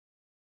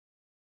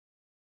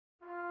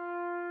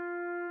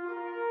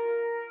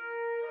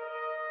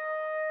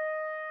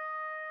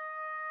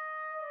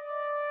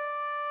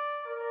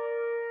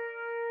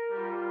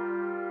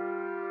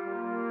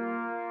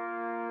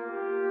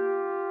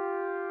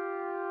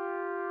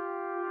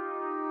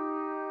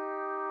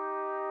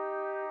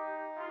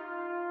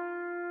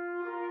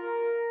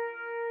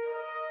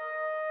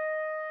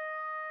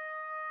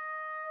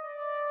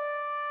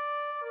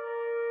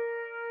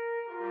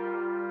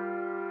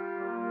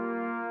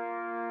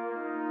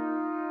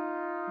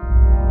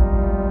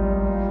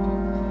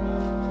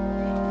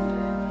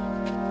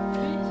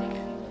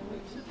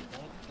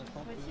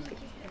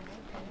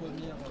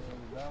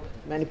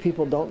Many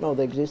people don't know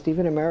they exist,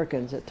 even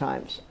Americans at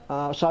times.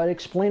 So I'd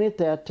explain it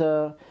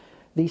that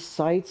these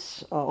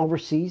sites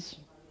overseas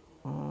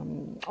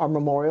are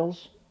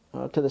memorials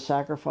to the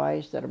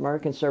sacrifice that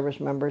American service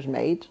members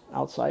made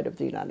outside of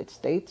the United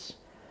States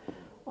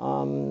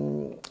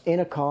in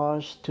a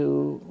cause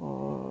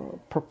to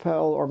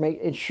propel or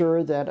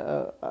ensure that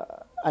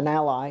an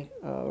ally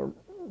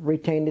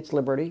retained its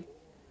liberty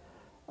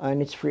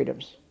and its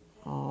freedoms.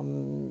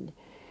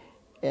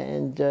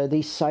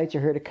 These sites are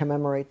here to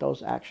commemorate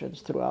those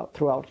actions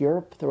throughout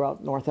Europe,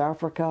 throughout North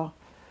Africa,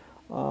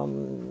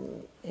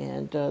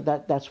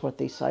 that's what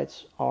these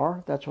sites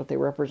are. That's what they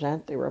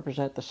represent. They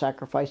represent the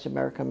sacrifice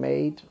America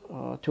made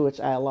to its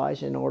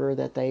allies in order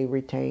that they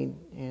retain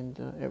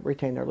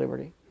their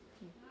liberty.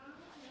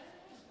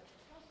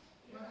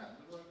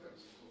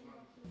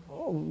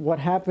 What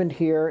happened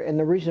here, and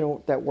the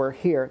reason that we're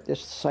here,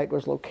 this site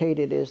was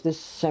located, is this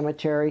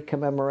cemetery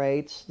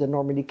commemorates the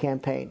Normandy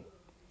campaign.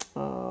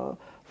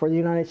 For the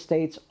United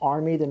States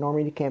Army, the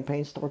Normandy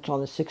campaign starts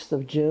on the 6th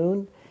of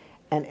June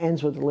and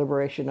ends with the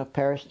liberation of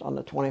Paris on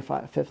the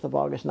 25th of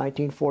August,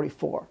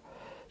 1944.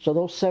 So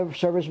those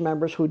service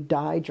members who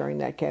died during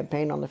that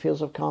campaign on the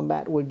fields of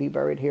combat would be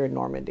buried here in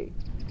Normandy.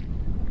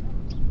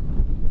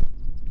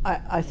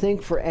 I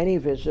think for any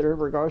visitor,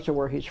 regardless of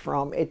where he's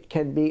from, it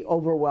can be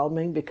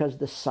overwhelming because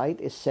the site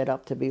is set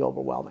up to be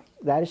overwhelming.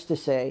 That is to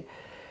say,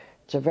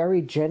 it's a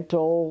very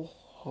gentle,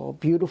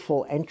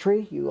 beautiful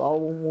entry. You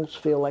almost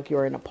feel like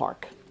you're in a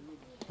park.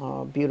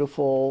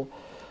 Beautiful,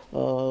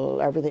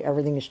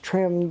 everything is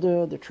trimmed,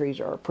 the trees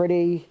are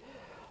pretty.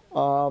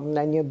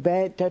 And you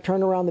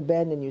turn around the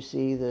bend and you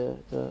see the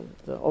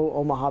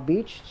Omaha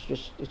Beach.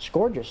 It's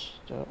gorgeous.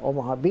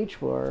 Omaha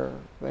Beach, where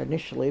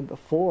initially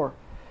before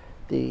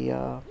the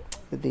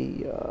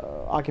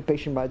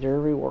occupation by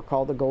Germany were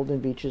called the Golden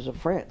Beaches of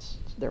France.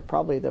 They're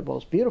probably the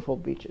most beautiful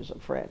beaches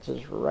of France,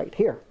 is right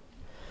here.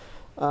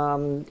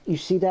 You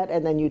see that,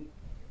 and then you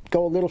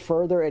go a little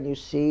further and you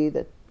see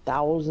the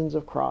thousands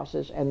of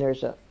crosses, and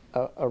there's a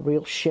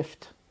real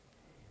shift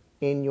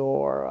in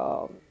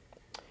your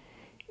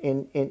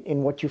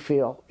in what you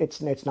feel. It's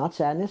not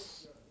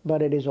sadness,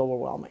 but it is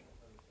overwhelming,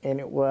 and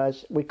it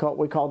was we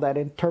call that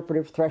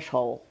interpretive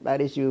threshold. That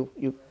is,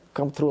 you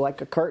come through like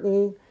a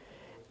curtain,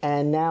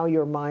 and now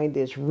your mind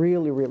is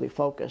really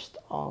focused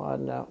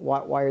on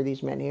why are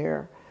these men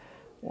here?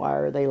 Why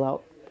are they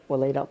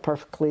laid out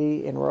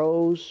perfectly in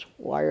rows?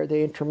 Why are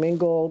they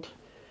intermingled?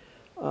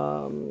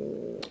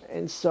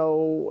 And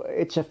so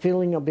it's a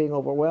feeling of being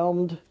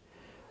overwhelmed.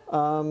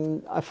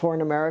 For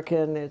an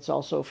American, it's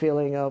also a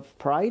feeling of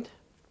pride.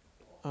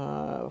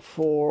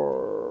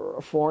 For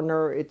a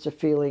foreigner, it's a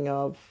feeling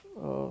of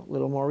a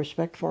little more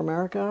respect for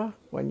America.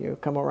 When you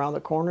come around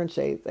the corner and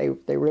say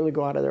they really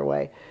go out of their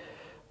way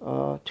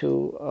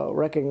to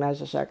recognize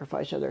the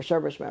sacrifice of their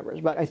service members.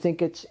 But I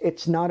think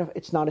it's not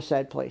a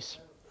sad place.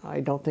 I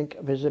don't think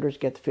visitors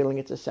get the feeling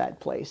it's a sad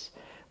place,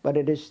 but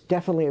it is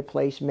definitely a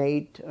place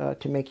made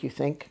to make you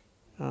think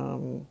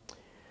of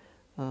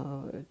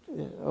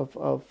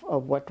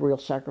what real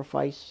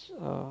sacrifice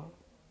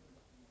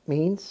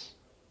means,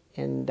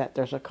 and that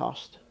there's a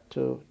cost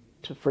to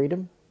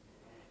freedom.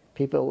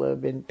 People have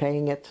been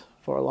paying it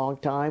for a long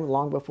time,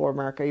 long before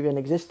America even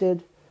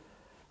existed.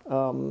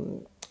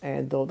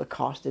 And though the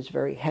cost is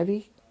very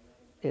heavy,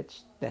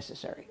 it's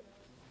necessary.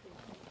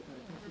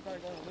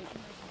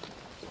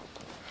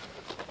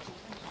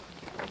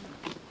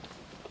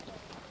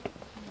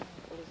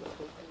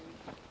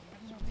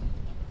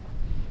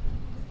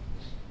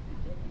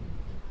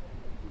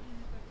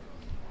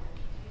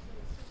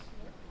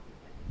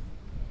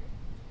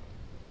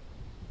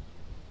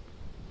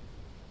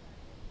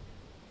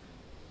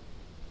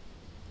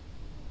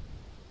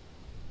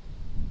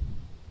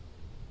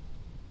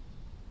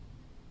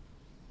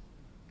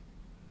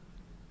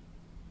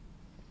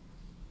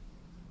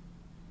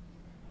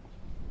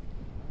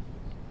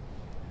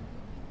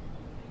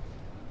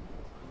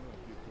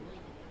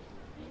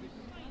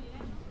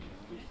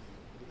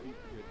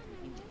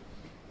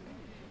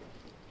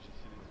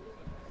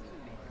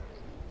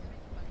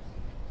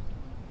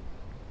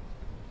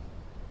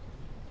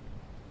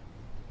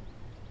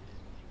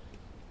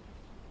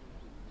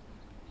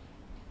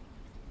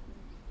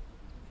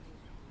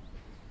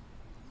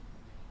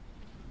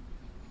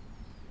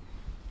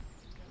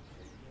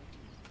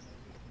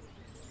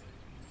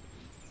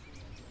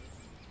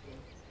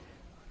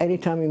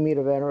 Anytime you meet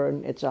a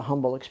veteran, it's a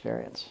humble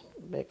experience,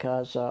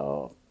 because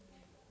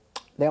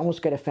they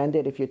almost get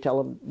offended if you tell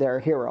them they're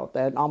a hero.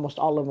 And almost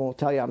all of them will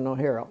tell you I'm no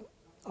hero.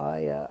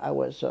 I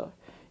was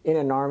in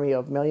an army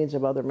of millions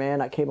of other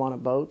men. I came on a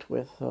boat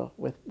with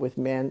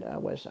men. I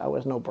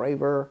was no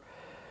braver.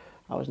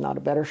 I was not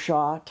a better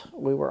shot.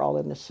 We were all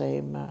in the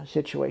same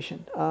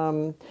situation.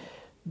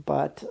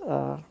 But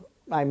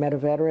I met a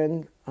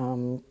veteran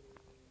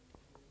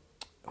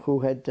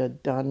who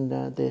had done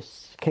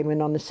this, came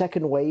in on the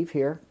second wave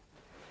here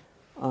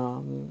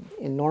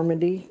in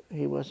Normandy.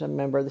 He was a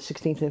member of the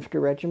 16th Infantry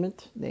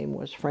Regiment. Name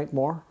was Frank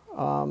Moore.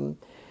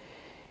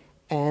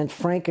 And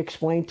Frank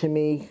explained to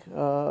me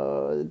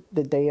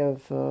the day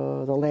of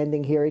the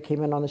landing here, he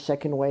came in on the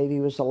second wave.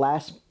 He was the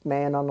last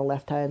man on the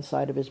left-hand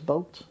side of his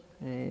boat.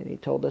 And he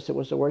told us it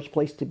was the worst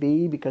place to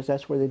be because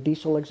that's where the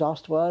diesel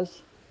exhaust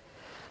was.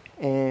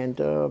 And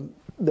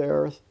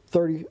there are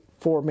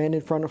 34 men in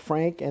front of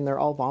Frank, and they're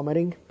all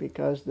vomiting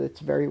because it's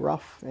very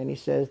rough. And he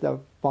says the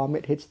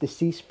vomit hits the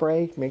sea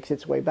spray, makes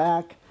its way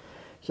back.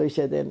 So he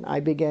said, then I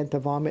began to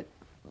vomit.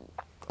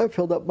 I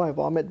filled up my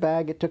vomit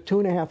bag. It took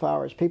 2.5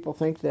 hours. People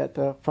think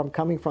that from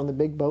coming from the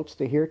big boats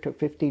to here took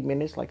 15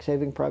 minutes, like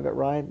Saving Private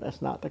Ryan.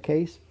 That's not the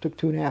case. It took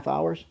 2.5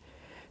 hours.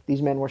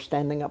 These men were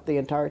standing up the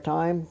entire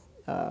time,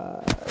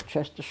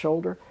 chest to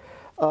shoulder.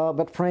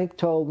 But Frank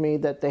told me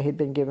that they had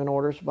been given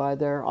orders by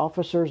their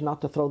officers not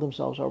to throw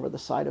themselves over the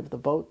side of the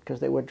boat because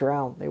they would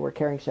drown. They were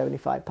carrying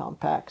 75-pound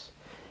packs.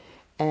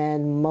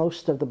 And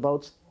most of the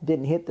boats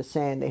didn't hit the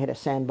sand. They hit a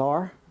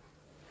sandbar,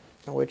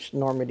 which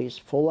Normandy's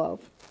full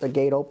of. The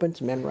gate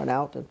opens, men run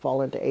out and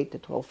fall into 8 to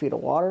 12 feet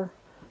of water.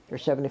 Their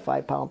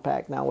 75-pound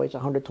pack now weighs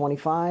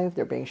 125.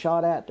 They're being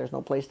shot at. There's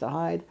no place to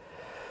hide.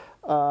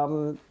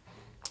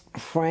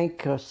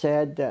 Frank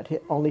said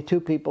that only 2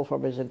 people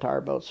from his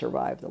entire boat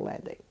survived the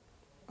landing.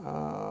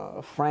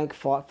 Frank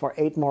fought for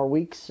 8 more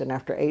weeks, and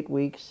after 8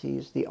 weeks,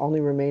 he's the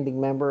only remaining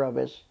member of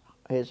his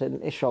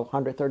initial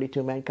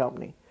 132-man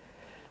company.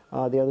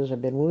 The others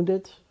have been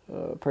wounded,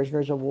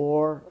 prisoners of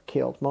war,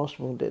 killed, most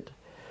wounded.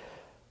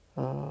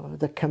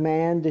 The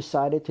command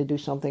decided to do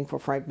something for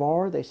Frank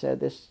Morrow. They said,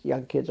 this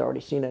young kid's already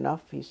seen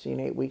enough. He's seen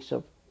 8 weeks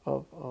of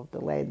the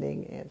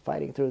landing and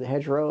fighting through the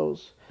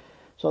hedgerows.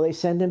 So they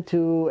send him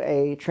to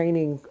a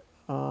training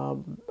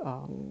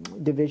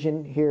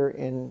division here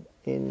in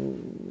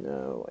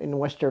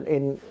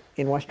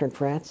western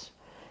France.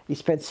 He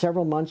spent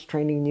several months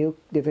training new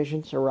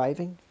divisions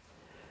arriving.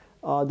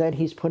 Then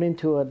he's put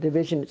into a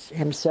division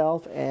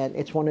himself, and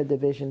it's one of the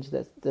divisions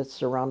that's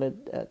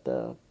surrounded at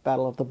the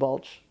Battle of the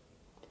Bulge.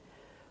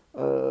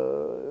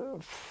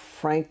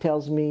 Frank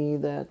tells me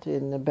that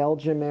in the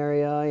Belgium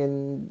area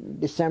in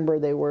December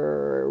they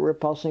were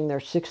repulsing their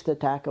 6th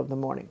attack of the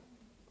morning.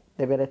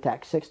 They've been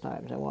attacked 6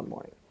 times in one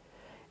morning.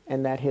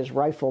 And that his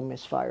rifle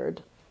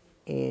misfired.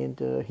 And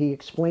he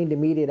explained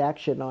immediate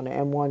action on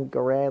an M1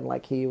 Garand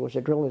like he was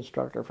a drill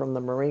instructor from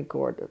the Marine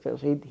Corps.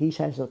 He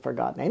hasn't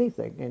forgotten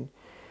anything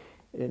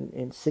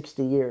in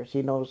 60 years.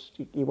 He knows,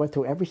 he went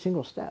through every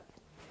single step.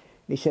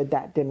 He said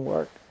that didn't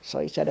work. So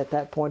he said at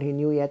that point he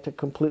knew he had to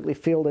completely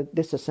field and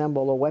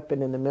disassemble a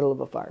weapon in the middle of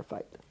a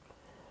firefight.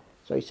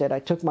 So he said, I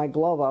took my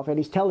glove off, and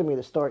he's telling me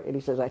the story, and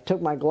he says, I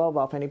took my glove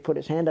off, and he put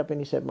his hand up, and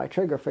he said, my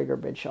trigger finger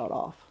had been shot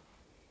off.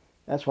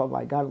 That's why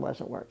my gun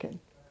wasn't working.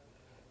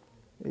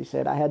 He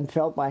said, I hadn't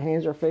felt my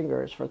hands or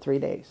fingers for 3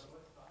 days.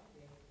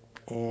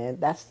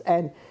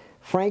 And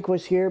Frank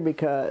was here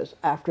because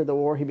after the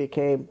war he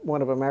became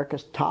one of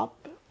America's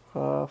top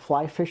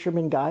fly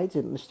fisherman guides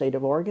in the state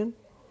of Oregon.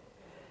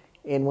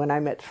 And when I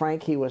met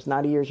Frank, he was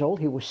 90 years old.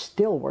 He was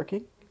still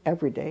working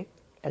every day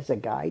as a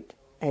guide,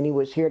 and he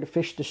was here to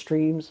fish the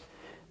streams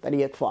that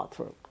he had fought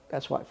through.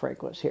 That's why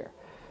Frank was here.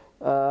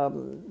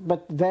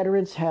 But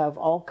veterans have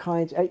all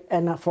kinds,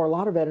 and for a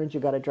lot of veterans,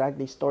 you've got to drag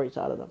these stories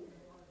out of them.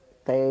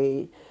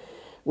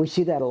 We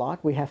see that a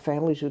lot. We have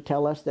families who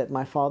tell us that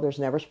my father's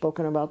never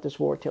spoken about this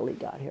war till he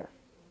got here.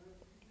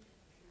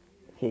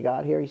 He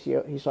got here,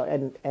 he saw,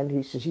 and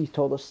he says he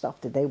told us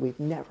stuff today we've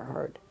never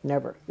heard,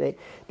 never.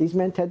 These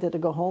men tended to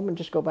go home and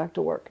just go back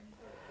to work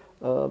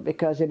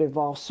because it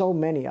involved so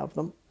many of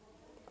them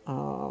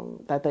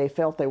that they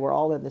felt they were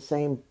all in the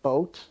same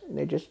boat, and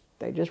they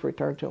just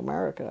returned to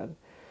America.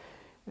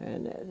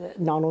 And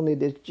not only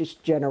did this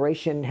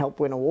generation help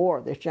win a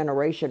war, this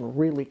generation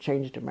really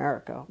changed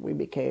America. We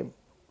became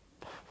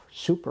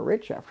super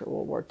rich after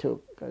World War II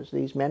because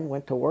these men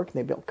went to work and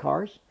they built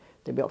cars,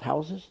 they built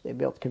houses, they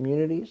built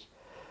communities.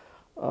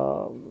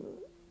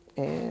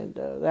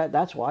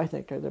 That's why I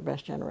think they're the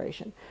best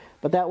generation.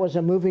 But that was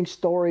a moving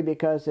story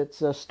because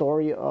it's a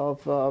story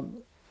of,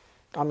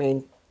 I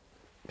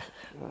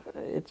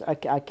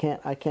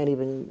can't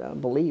even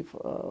believe,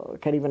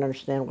 can't even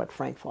understand what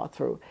Frank fought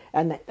through.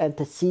 And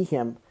to see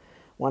him,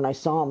 when I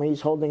saw him,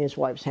 he's holding his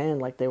wife's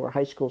hand like they were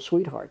high school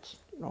sweethearts.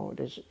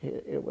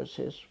 It was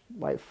his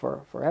wife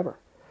for forever.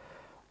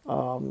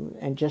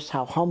 And just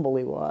how humble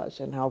he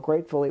was, and how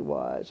grateful he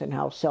was, and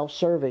how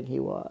self-serving he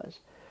was.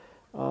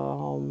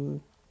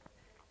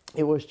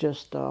 It was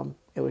just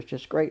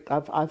great.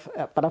 But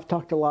I've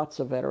talked to lots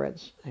of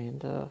veterans,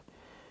 and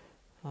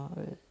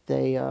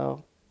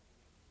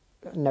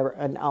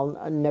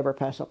I'll never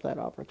pass up that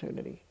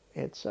opportunity.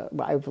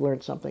 I've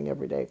learned something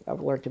every day.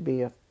 I've learned to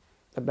be a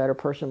better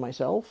person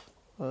myself,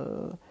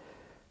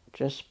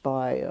 just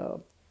by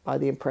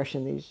the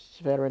impression these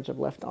veterans have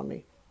left on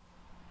me.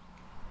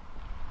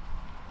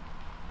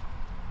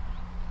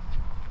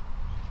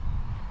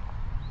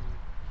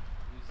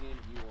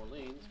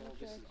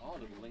 This is our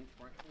little link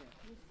right here,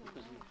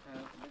 because we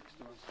have next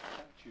to us a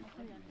statue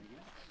of you.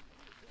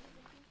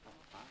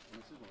 And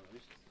this is one of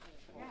those.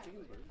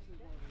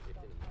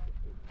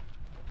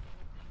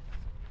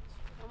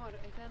 Amor,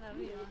 están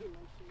arriba.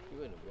 Y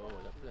bueno, vamos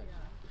a la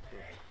playa.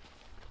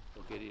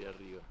 o quiere ir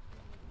arriba.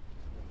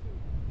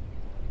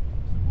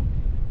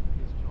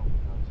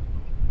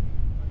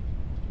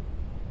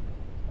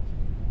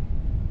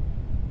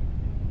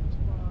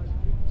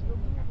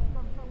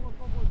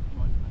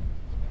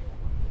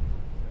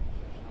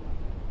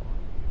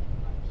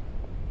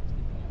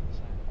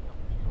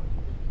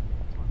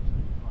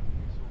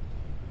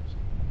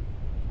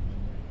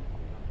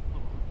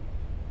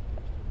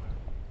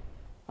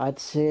 I'd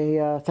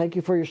say thank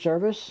you for your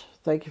service.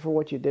 Thank you for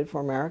what you did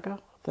for America.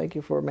 Thank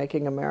you for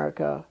making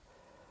America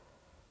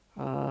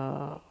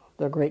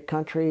the great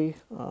country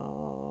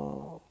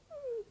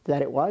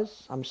that it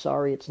was. I'm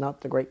sorry it's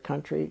not the great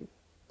country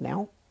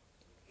now.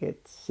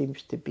 It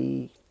seems to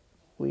be,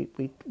 we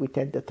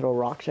tend to throw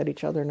rocks at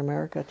each other in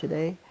America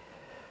today.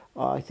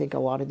 I think a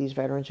lot of these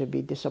veterans would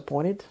be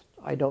disappointed.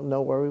 I don't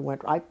know where we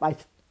went. I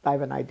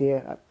have an idea,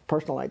 a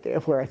personal idea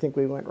of where I think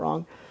we went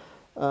wrong.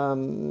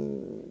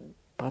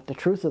 But the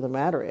truth of the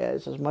matter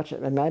is, as much as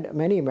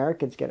many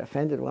Americans get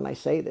offended when I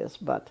say this,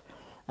 but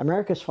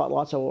America's fought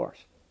lots of wars.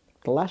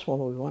 The last one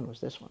we won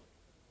was this one.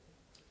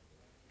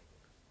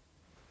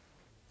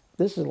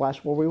 This is the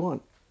last war we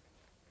won.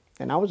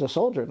 And I was a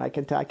soldier, and I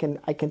can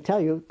tell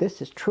you,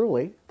 this is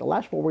truly the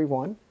last war we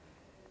won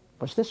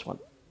was this one.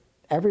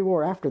 Every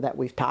war after that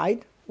we've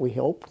tied, we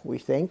hope, we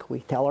think,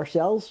 we tell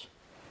ourselves,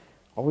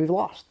 or we've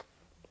lost.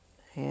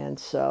 And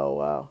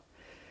so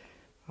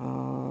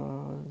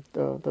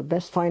the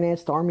best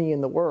financed army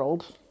in the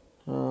world,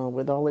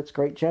 with all its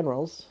great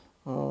generals,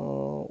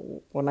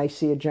 when I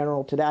see a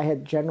general today, I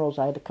had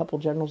a couple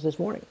generals this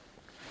morning.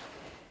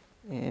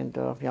 And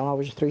you know, I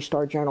was a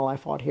 3-star general. I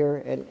fought here,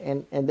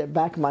 and the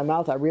back of my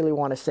mouth, I really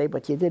want to say,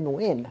 but you didn't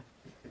win.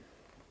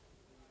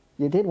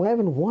 We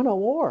haven't won a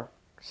war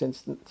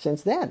since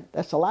then.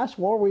 That's the last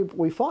war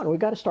we fought, and we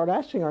got to start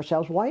asking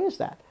ourselves, why is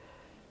that?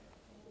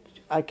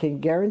 I can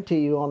guarantee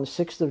you, on the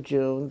 6th of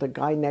June, the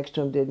guy next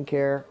to him didn't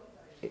care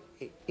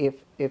if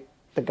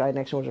the guy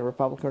next to him was a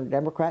Republican or a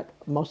Democrat.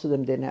 Most of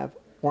them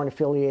weren't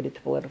affiliated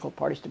to political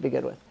parties to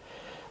begin with.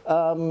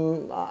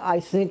 I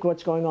think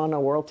what's going on in the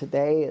world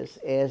today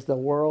is the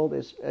world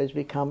has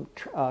become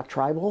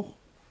tribal.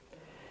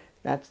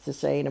 That's to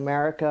say, in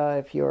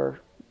America, if your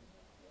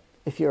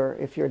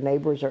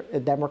neighbors are a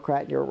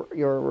Democrat, you're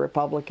a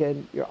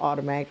Republican, you're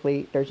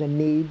automatically, there's a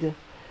need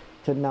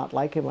to not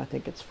like him. I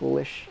think it's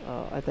foolish.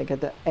 I think at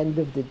the end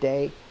of the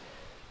day,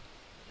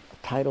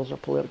 titles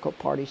of political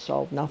parties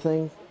solve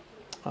nothing.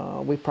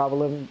 We've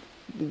probably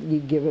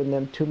given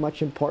them too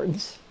much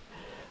importance.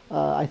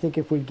 I think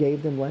if we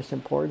gave them less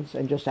importance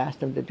and just asked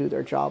them to do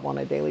their job on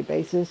a daily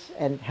basis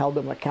and held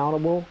them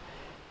accountable,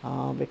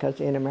 because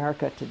in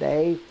America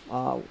today,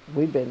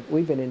 we've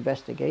been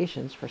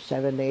investigations for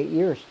 7 to 8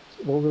 years.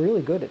 Well, we're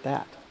really good at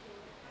that.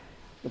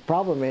 The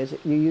problem is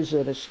you use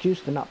an excuse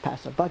to not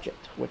pass a budget,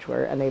 which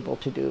we're unable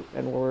to do,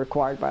 and we're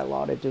required by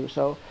law to do.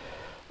 So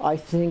I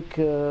think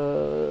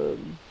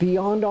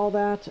beyond all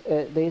that,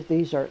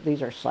 these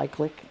are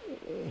cyclic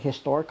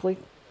historically,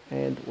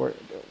 and we're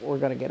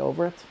going to get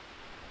over it.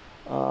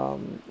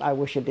 I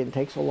wish it didn't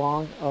take so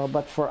long,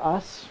 but for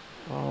us,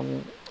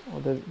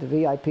 the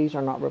VIPs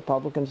are not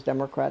Republicans,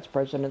 Democrats,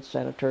 presidents,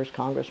 senators,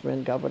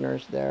 congressmen,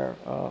 governors. They're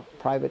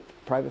private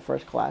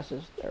first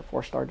classes. They're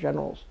 4-star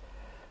generals.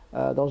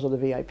 Those are the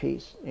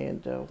VIPs,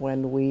 and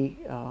when we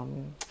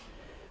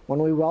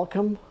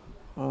welcome,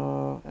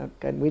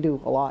 and we do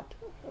a lot,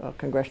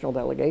 congressional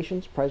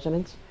delegations,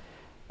 presidents,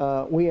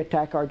 we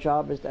attack our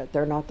job is that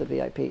they're not the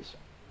VIPs.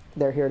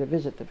 They're here to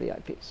visit the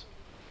VIPs,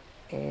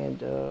 and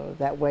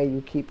that way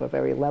you keep a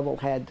very level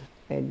head,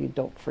 and you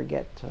don't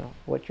forget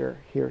what you're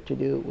here to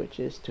do,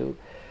 which is to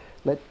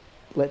let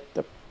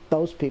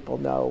those people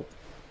know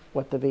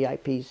what the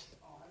VIPs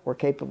were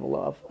capable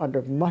of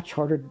under much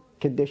harder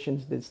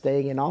conditions than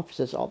staying in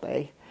offices all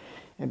day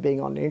and being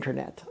on the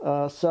internet.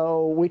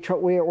 So we're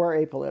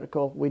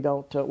apolitical. We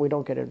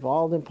don't get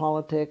involved in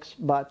politics,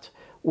 but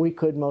we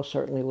could most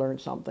certainly learn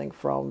something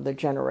from the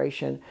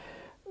generation.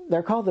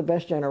 They're called the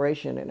best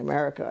generation in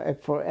America.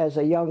 As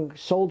a young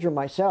soldier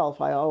myself,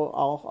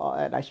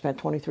 and I spent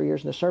 23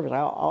 years in the service, I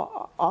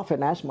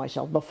often ask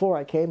myself before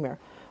I came here,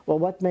 well,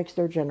 what makes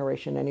their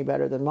generation any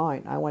better than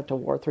mine? I went to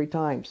war 3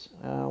 times.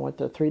 I went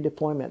to 3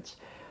 deployments.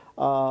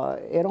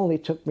 It only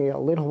took me a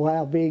little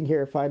while being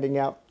here finding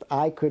out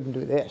I couldn't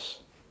do this.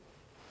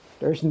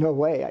 There's no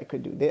way I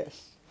could do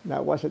this.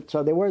 That wasn't,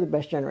 so they were the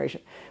best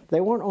generation.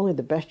 They weren't only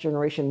the best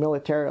generation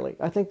militarily.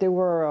 I think they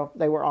were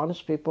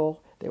honest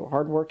people. They were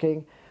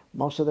hardworking.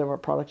 Most of them were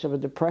products of a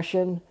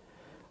depression.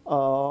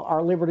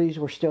 Our liberties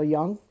were still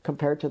young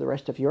compared to the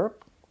rest of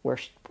Europe.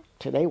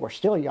 Today we're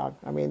still young.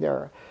 I mean,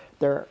 there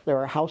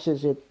are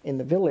houses in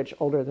the village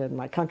older than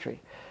my country.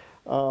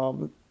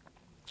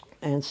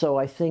 And so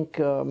I think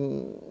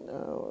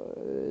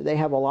they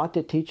have a lot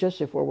to teach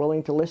us if we're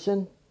willing to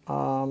listen.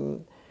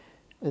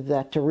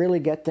 That to really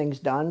get things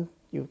done,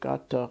 it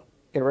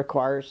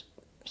requires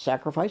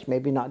sacrifice,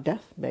 maybe not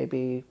death.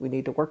 Maybe we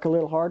need to work a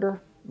little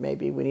harder.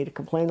 Maybe we need to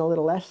complain a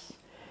little less.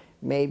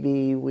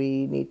 Maybe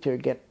we need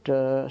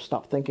to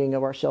stop thinking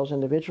of ourselves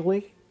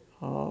individually.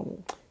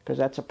 because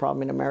that's a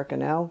problem in America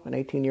now. An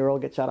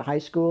 18-year-old gets out of high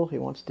school, he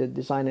wants to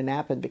design an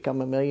app and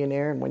become a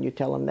millionaire, and when you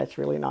tell him that's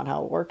really not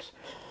how it works,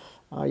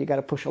 you got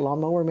to push a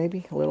lawnmower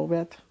maybe a little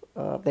bit.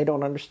 They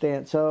don't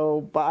understand.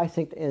 So, but I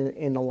think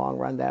in the long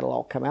run that'll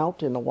all come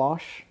out in the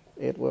wash.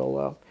 It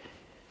will.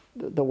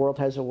 The world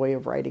has a way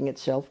of righting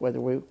itself, whether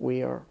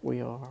we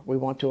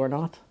want to or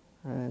not,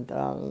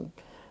 and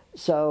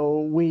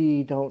so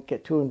we don't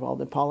get too involved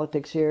in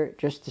politics here.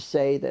 Just to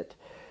say that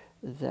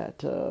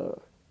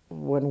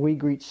when we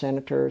greet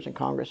senators and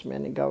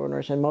congressmen and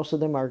governors, and most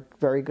of them are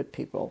very good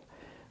people,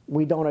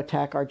 we don't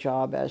attack our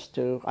job as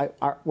to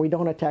we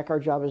don't attack our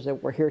job as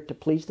that we're here to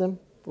please them.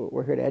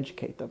 We're here to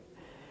educate them.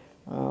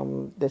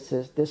 This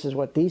is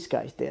what these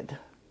guys did.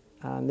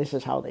 And this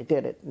is how they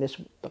did it. And this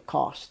is the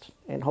cost.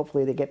 And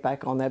hopefully they get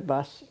back on that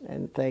bus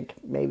and think,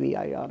 maybe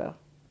I ought to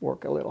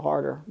work a little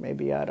harder.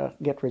 Maybe I ought to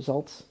get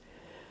results.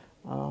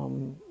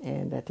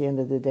 And at the end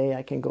of the day,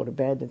 I can go to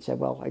bed and say,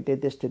 well, I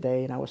did this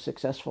today and I was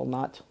successful.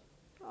 Not,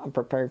 I'm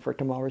preparing for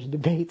tomorrow's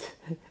debate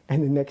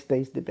and the next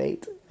day's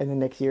debate and the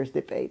next year's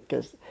debate,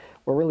 because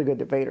we're really good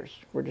debaters.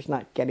 We're just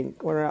not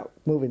we're not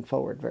moving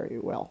forward very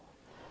well,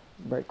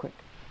 very quick.